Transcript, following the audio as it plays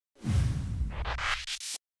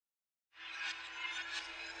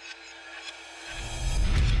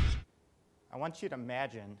want you to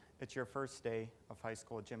imagine it's your first day of high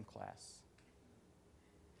school gym class.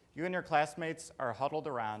 You and your classmates are huddled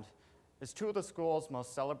around as two of the school's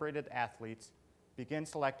most celebrated athletes begin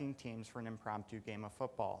selecting teams for an impromptu game of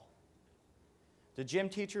football. The gym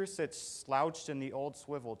teacher sits slouched in the old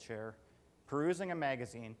swivel chair, perusing a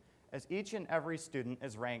magazine, as each and every student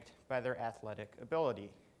is ranked by their athletic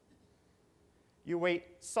ability. You wait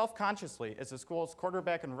self-consciously as the school's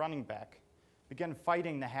quarterback and running back begin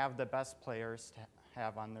fighting to have the best players to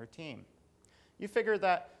have on their team. You figure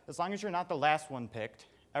that as long as you're not the last one picked,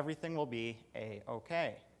 everything will be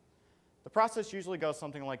A-okay. The process usually goes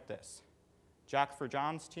something like this. Jock for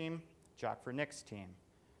John's team, jock for Nick's team.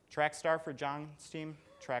 Track star for John's team,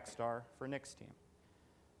 track star for Nick's team.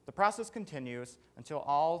 The process continues until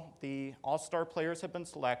all the all-star players have been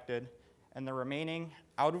selected and the remaining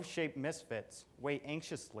out-of-shape misfits wait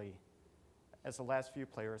anxiously as the last few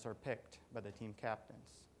players are picked by the team captains.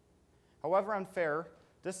 However unfair,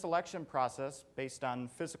 this selection process based on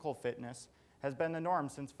physical fitness has been the norm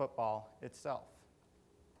since football itself.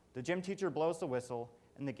 The gym teacher blows the whistle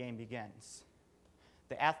and the game begins.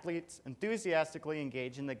 The athletes enthusiastically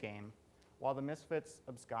engage in the game while the misfits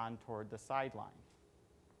abscond toward the sideline.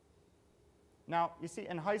 Now, you see,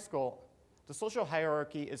 in high school, the social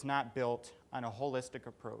hierarchy is not built on a holistic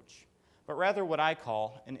approach, but rather what I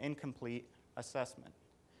call an incomplete assessment.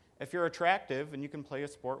 If you're attractive and you can play a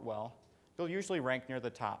sport well, you'll usually rank near the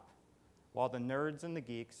top, while the nerds and the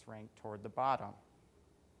geeks rank toward the bottom.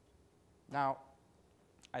 Now,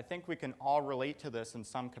 I think we can all relate to this in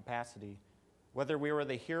some capacity, whether we were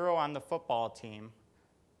the hero on the football team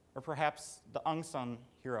or perhaps the unsung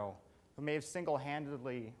hero who may have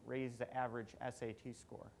single-handedly raised the average SAT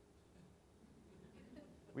score.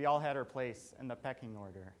 We all had our place in the pecking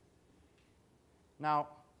order. Now,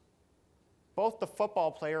 both the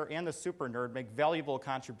football player and the super nerd make valuable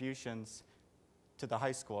contributions to the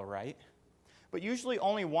high school, right? But usually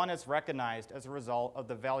only one is recognized as a result of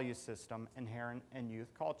the value system inherent in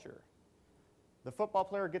youth culture. The football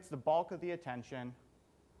player gets the bulk of the attention,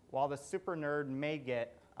 while the super nerd may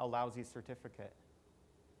get a lousy certificate.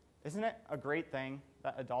 Isn't it a great thing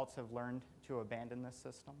that adults have learned to abandon this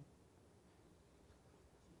system?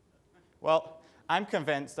 Well, I'm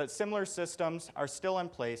convinced that similar systems are still in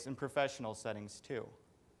place in professional settings too.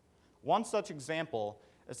 One such example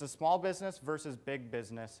is the small business versus big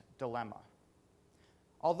business dilemma.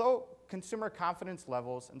 Although consumer confidence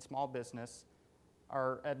levels in small business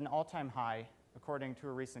are at an all-time high, according to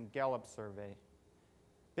a recent Gallup survey,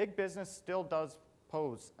 big business still does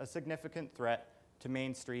pose a significant threat to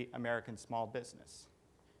Main Street American small business.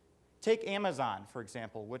 Take Amazon, for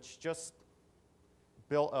example, which just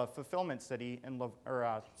built a fulfillment station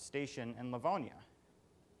in Livonia.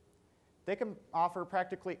 They can offer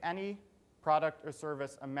practically any product or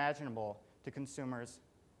service imaginable to consumers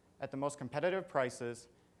at the most competitive prices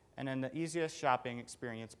and in the easiest shopping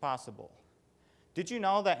experience possible. Did you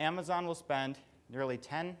know that Amazon will spend nearly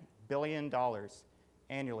 $10 billion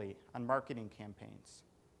annually on marketing campaigns,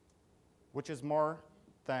 which is more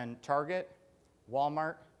than Target,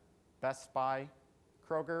 Walmart, Best Buy,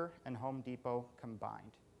 Kroger, and Home Depot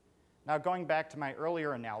combined? Now, going back to my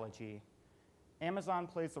earlier analogy, Amazon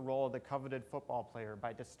plays the role of the coveted football player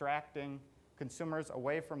by distracting consumers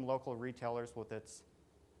away from local retailers with its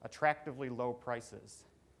attractively low prices,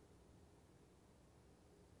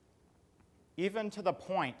 even to the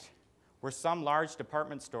point where some large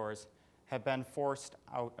department stores have been forced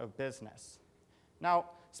out of business. Now,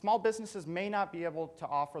 small businesses may not be able to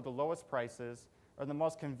offer the lowest prices or the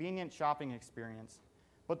most convenient shopping experience,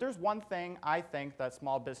 but there's one thing I think that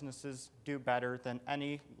small businesses do better than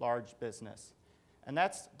any large business, and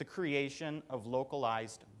that's the creation of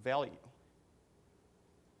localized value.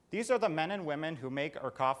 These are the men and women who make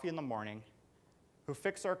our coffee in the morning, who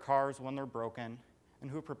fix our cars when they're broken,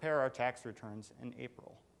 and who prepare our tax returns in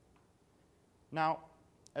April. Now,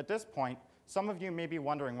 at this point, some of you may be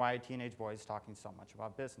wondering why a teenage boy is talking so much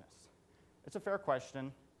about business. It's a fair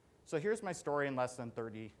question, so here's my story in less than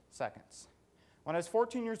 30 seconds. When I was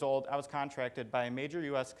 14 years old, I was contracted by a major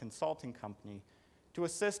US consulting company to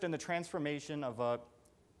assist in the transformation of a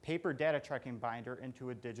paper data tracking binder into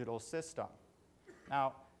a digital system.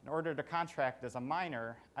 Now, in order to contract as a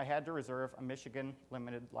minor, I had to reserve a Michigan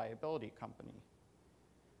limited liability company.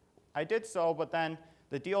 I did so, but then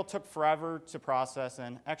the deal took forever to process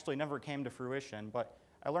and actually never came to fruition, but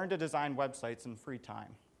I learned to design websites in free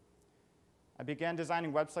time. I began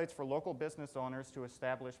designing websites for local business owners to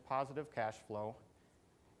establish positive cash flow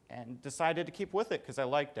and decided to keep with it because I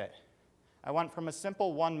liked it. I went from a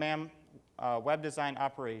simple one-man web design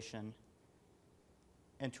operation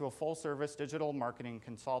into a full-service digital marketing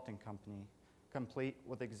consulting company complete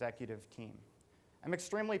with executive team. I'm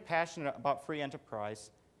extremely passionate about free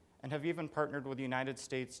enterprise and have even partnered with the United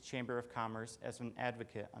States Chamber of Commerce as an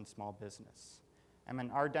advocate on small business. I'm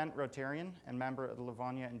an ardent Rotarian and member of the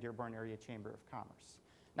Livonia and Dearborn Area Chamber of Commerce.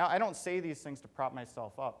 Now, I don't say these things to prop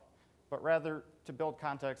myself up, but rather to build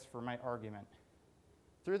context for my argument.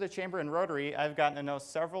 Through the Chamber and Rotary, I've gotten to know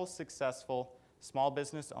several successful small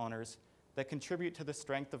business owners that contribute to the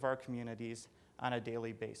strength of our communities on a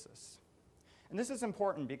daily basis. And this is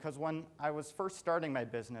important because when I was first starting my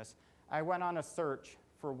business, I went on a search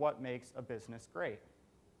for what makes a business great.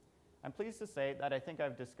 I'm pleased to say that I think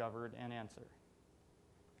I've discovered an answer.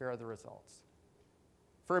 Here are the results.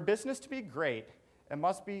 For a business to be great, it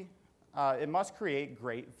must create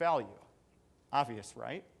great value. Obvious,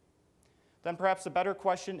 right? Then perhaps a better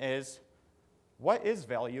question is, what is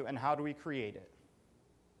value and how do we create it?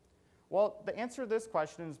 Well, the answer to this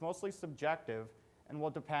question is mostly subjective and will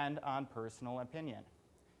depend on personal opinion.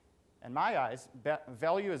 In my eyes,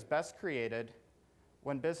 value is best created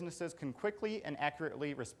when businesses can quickly and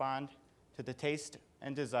accurately respond to the taste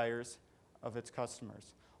and desires of its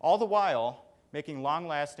customers, all the while making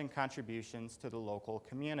long-lasting contributions to the local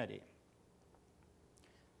community.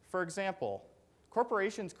 For example,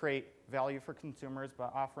 corporations create value for consumers by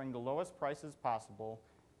offering the lowest prices possible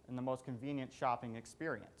and the most convenient shopping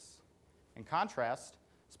experience. In contrast,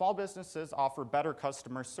 small businesses offer better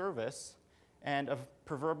customer service and a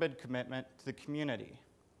proverbial commitment to the community.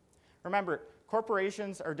 Remember,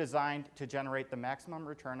 corporations are designed to generate the maximum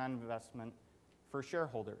return on investment for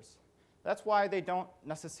shareholders. That's why they don't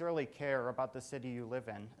necessarily care about the city you live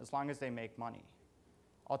in, as long as they make money.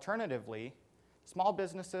 Alternatively, small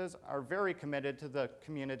businesses are very committed to the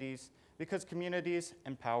communities because communities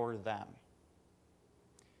empower them.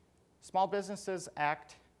 Small businesses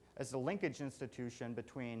act as the linkage institution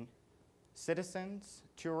between citizens,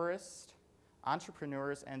 tourists,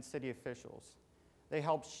 entrepreneurs, and city officials. They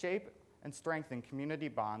help shape and strengthen community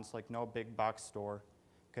bonds like no big box store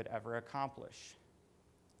could ever accomplish.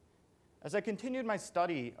 As I continued my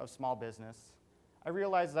study of small business, I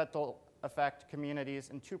realized that they'll affect communities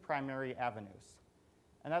in two primary avenues,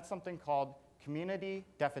 and that's something called community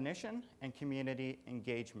definition and community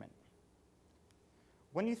engagement.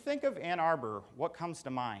 When you think of Ann Arbor, what comes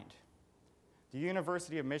to mind? The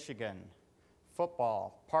University of Michigan,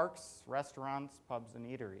 football, parks, restaurants, pubs, and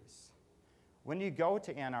eateries. When you go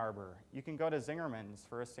to Ann Arbor, you can go to Zingerman's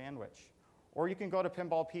for a sandwich, or you can go to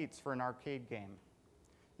Pinball Pete's for an arcade game.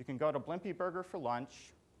 You can go to Blimpie Burger for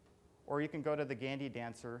lunch, or you can go to the Gandy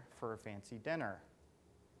Dancer for a fancy dinner.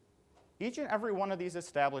 Each and every one of these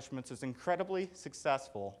establishments is incredibly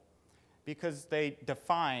successful because they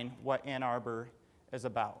define what Ann Arbor is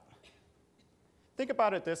about. Think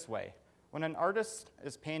about it this way. When an artist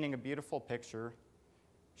is painting a beautiful picture,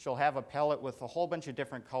 she'll have a palette with a whole bunch of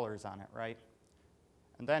different colors on it, right?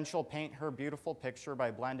 And then she'll paint her beautiful picture by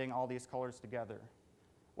blending all these colors together.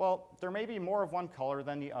 Well, there may be more of one color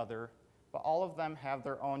than the other, but all of them have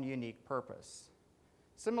their own unique purpose.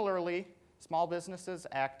 Similarly, small businesses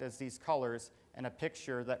act as these colors in a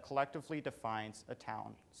picture that collectively defines a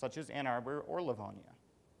town, such as Ann Arbor or Livonia.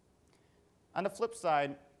 On the flip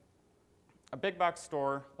side, a big box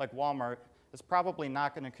store like Walmart is probably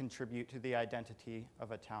not going to contribute to the identity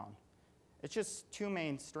of a town. It's just too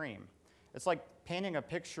mainstream. It's like painting a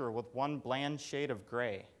picture with one bland shade of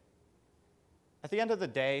gray. At the end of the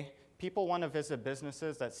day, people want to visit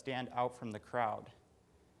businesses that stand out from the crowd.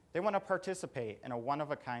 They want to participate in a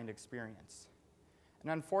one-of-a-kind experience.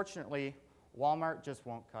 And unfortunately, Walmart just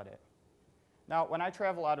won't cut it. Now, when I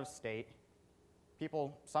travel out of state,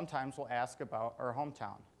 people sometimes will ask about our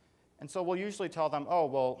hometown. And so we'll usually tell them, oh,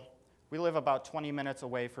 well, we live about 20 minutes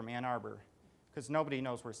away from Ann Arbor, because nobody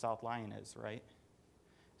knows where South Lyon is, right?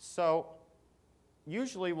 So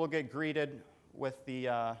usually we'll get greeted with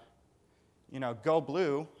the, go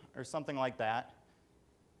blue or something like that.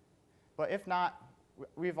 But if not,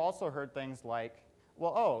 we've also heard things like,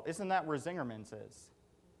 well, oh, isn't that where Zingerman's is?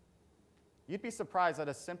 You'd be surprised that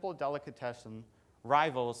a simple delicatessen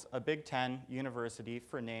rivals a Big Ten university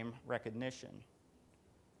for name recognition.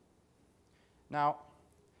 Now,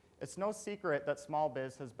 it's no secret that small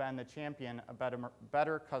biz has been the champion of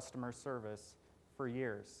better customer service for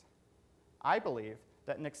years. I believe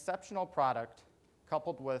that an exceptional product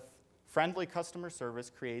coupled with friendly customer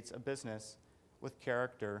service creates a business with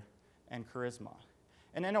character and charisma.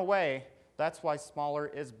 And in a way, that's why smaller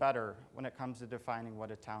is better when it comes to defining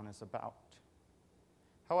what a town is about.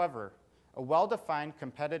 However, a well-defined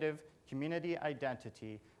competitive community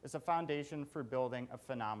identity is a foundation for building a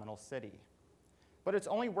phenomenal city. But it's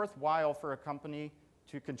only worthwhile for a company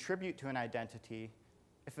to contribute to an identity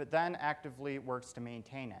if it then actively works to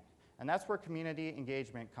maintain it. And that's where community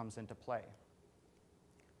engagement comes into play.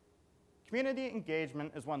 Community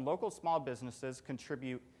engagement is when local small businesses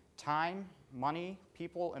contribute time, money,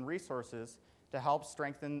 people, and resources to help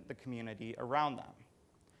strengthen the community around them.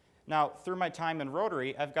 Now, through my time in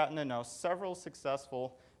Rotary, I've gotten to know several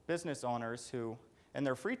successful business owners who, in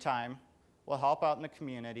their free time, will help out in the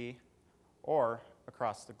community or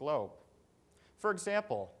across the globe. For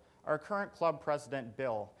example, our current club president,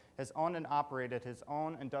 Bill, has owned and operated his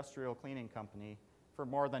own industrial cleaning company for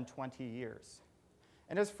more than 20 years.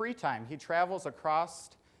 In his free time, he travels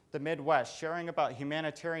across the Midwest sharing about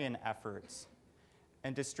humanitarian efforts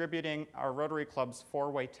and distributing our Rotary Club's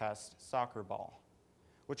four-way test soccer ball,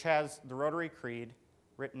 which has the Rotary Creed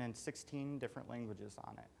written in 16 different languages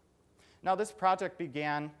on it. Now, this project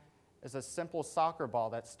began as a simple soccer ball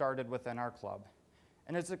that started within our club,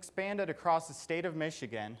 and has expanded across the state of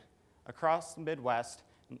Michigan, across the Midwest,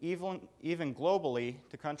 and even globally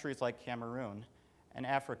to countries like Cameroon and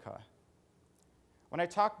Africa. When I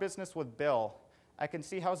talk business with Bill, I can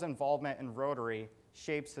see how his involvement in Rotary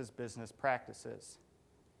shapes his business practices.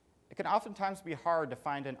 It can oftentimes be hard to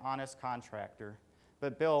find an honest contractor,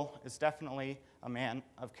 but Bill is definitely a man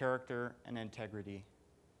of character and integrity.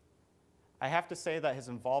 I have to say that his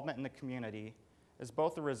involvement in the community is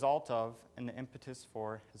both the result of and the impetus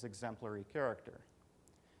for his exemplary character.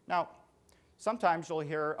 Now, sometimes you'll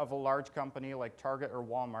hear of a large company like Target or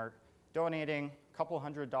Walmart donating a couple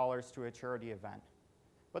 $100s to a charity event,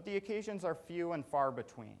 but the occasions are few and far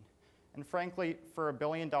between. And frankly, for a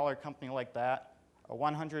billion-dollar company like that, a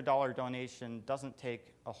 $100 donation doesn't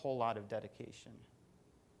take a whole lot of dedication.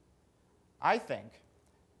 I think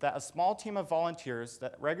that a small team of volunteers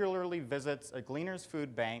that regularly visits a Gleaner's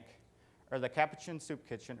Food Bank or the Capuchin Soup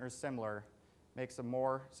Kitchen or similar makes a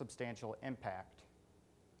more substantial impact.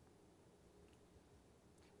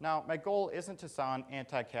 Now, my goal isn't to sound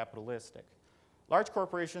anti-capitalistic. Large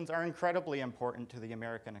corporations are incredibly important to the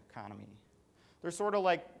American economy. They're sort of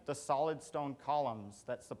like the solid stone columns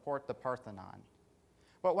that support the Parthenon.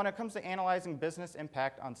 But when it comes to analyzing business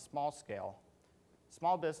impact on small scale,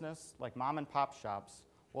 small business, like mom and pop shops,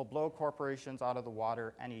 will blow corporations out of the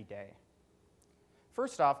water any day.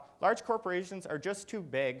 First off, large corporations are just too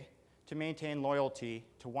big to maintain loyalty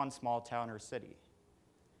to one small town or city.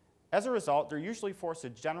 As a result, they're usually forced to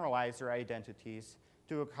generalize their identities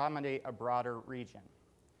to accommodate a broader region.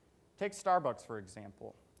 Take Starbucks, for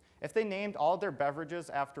example. If they named all of their beverages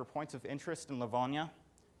after points of interest in Livonia,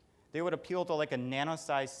 they would appeal to like a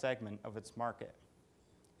nano-sized segment of its market.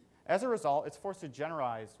 As a result, it's forced to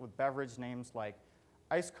generalize with beverage names like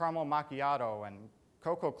Iced Caramel Macchiato and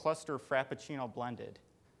Cocoa Cluster Frappuccino Blended.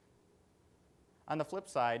 On the flip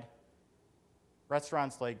side,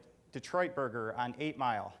 restaurants like Detroit Burger on 8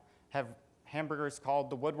 Mile have hamburgers called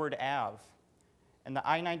the Woodward Ave, and the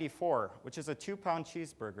I-94, which is a 2-pound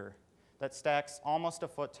cheeseburger that stacks almost a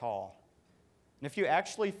foot tall. And if you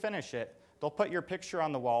actually finish it, they'll put your picture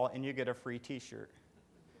on the wall and you get a free t-shirt.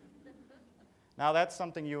 Now that's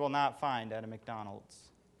something you will not find at a McDonald's.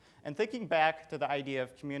 And thinking back to the idea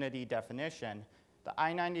of community definition, the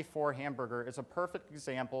I-94 hamburger is a perfect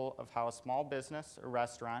example of how a small business or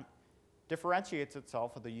restaurant differentiates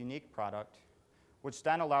itself with a unique product, which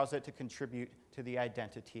then allows it to contribute to the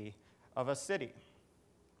identity of a city.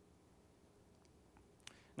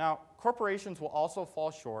 Now, corporations will also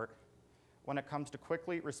fall short when it comes to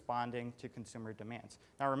quickly responding to consumer demands.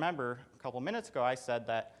 Now remember, a couple minutes ago I said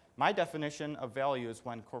that my definition of value is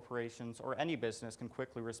when corporations or any business can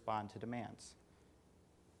quickly respond to demands.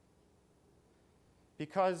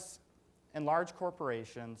 Because in large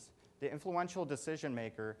corporations, the influential decision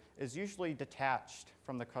maker is usually detached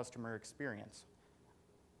from the customer experience.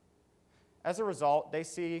 As a result, they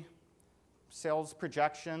see sales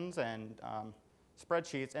projections and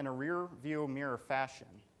spreadsheets in a rear view mirror fashion.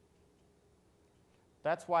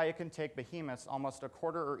 That's why it can take behemoths almost a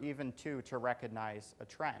quarter or even 2 to recognize a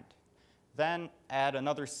trend. Then add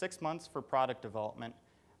another 6 months for product development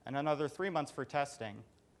and another 3 months for testing,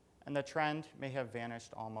 and the trend may have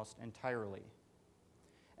vanished almost entirely.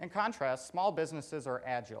 In contrast, small businesses are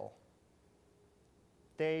agile.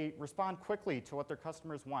 They respond quickly to what their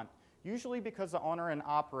customers want, usually because the owner and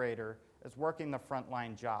operator is working the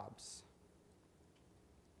frontline jobs.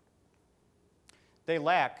 They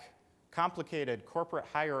lack complicated corporate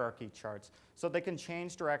hierarchy charts, so they can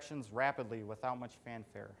change directions rapidly without much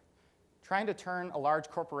fanfare. Trying to turn a large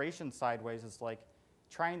corporation sideways is like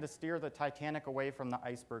trying to steer the Titanic away from the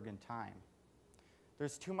iceberg in time.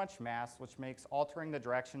 There's too much mass, which makes altering the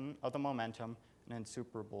direction of the momentum an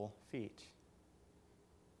insuperable feat.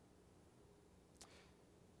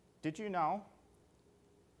 Did you know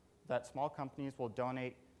that small companies will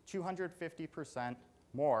donate 250%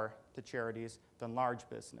 more to charities than large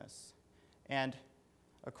business. And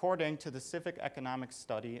according to the Civic Economics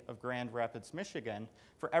Study of Grand Rapids, Michigan,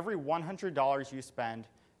 for every $100 you spend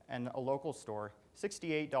in a local store,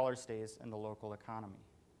 $68 stays in the local economy.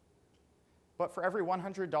 But for every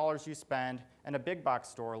 $100 you spend in a big box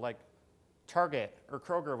store like Target or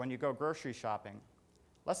Kroger when you go grocery shopping,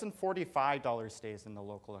 less than $45 stays in the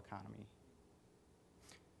local economy.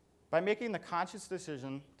 By making the conscious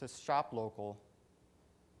decision to shop local,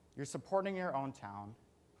 you're supporting your own town.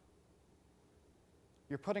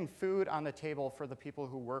 You're putting food on the table for the people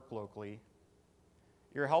who work locally.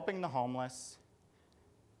 You're helping the homeless,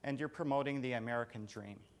 and you're promoting the American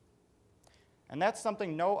dream. And that's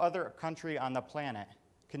something no other country on the planet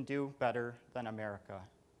can do better than America.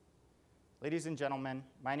 Ladies and gentlemen,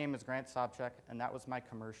 my name is Grant Sobczak, and that was my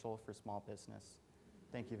commercial for small business.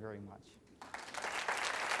 Thank you very much.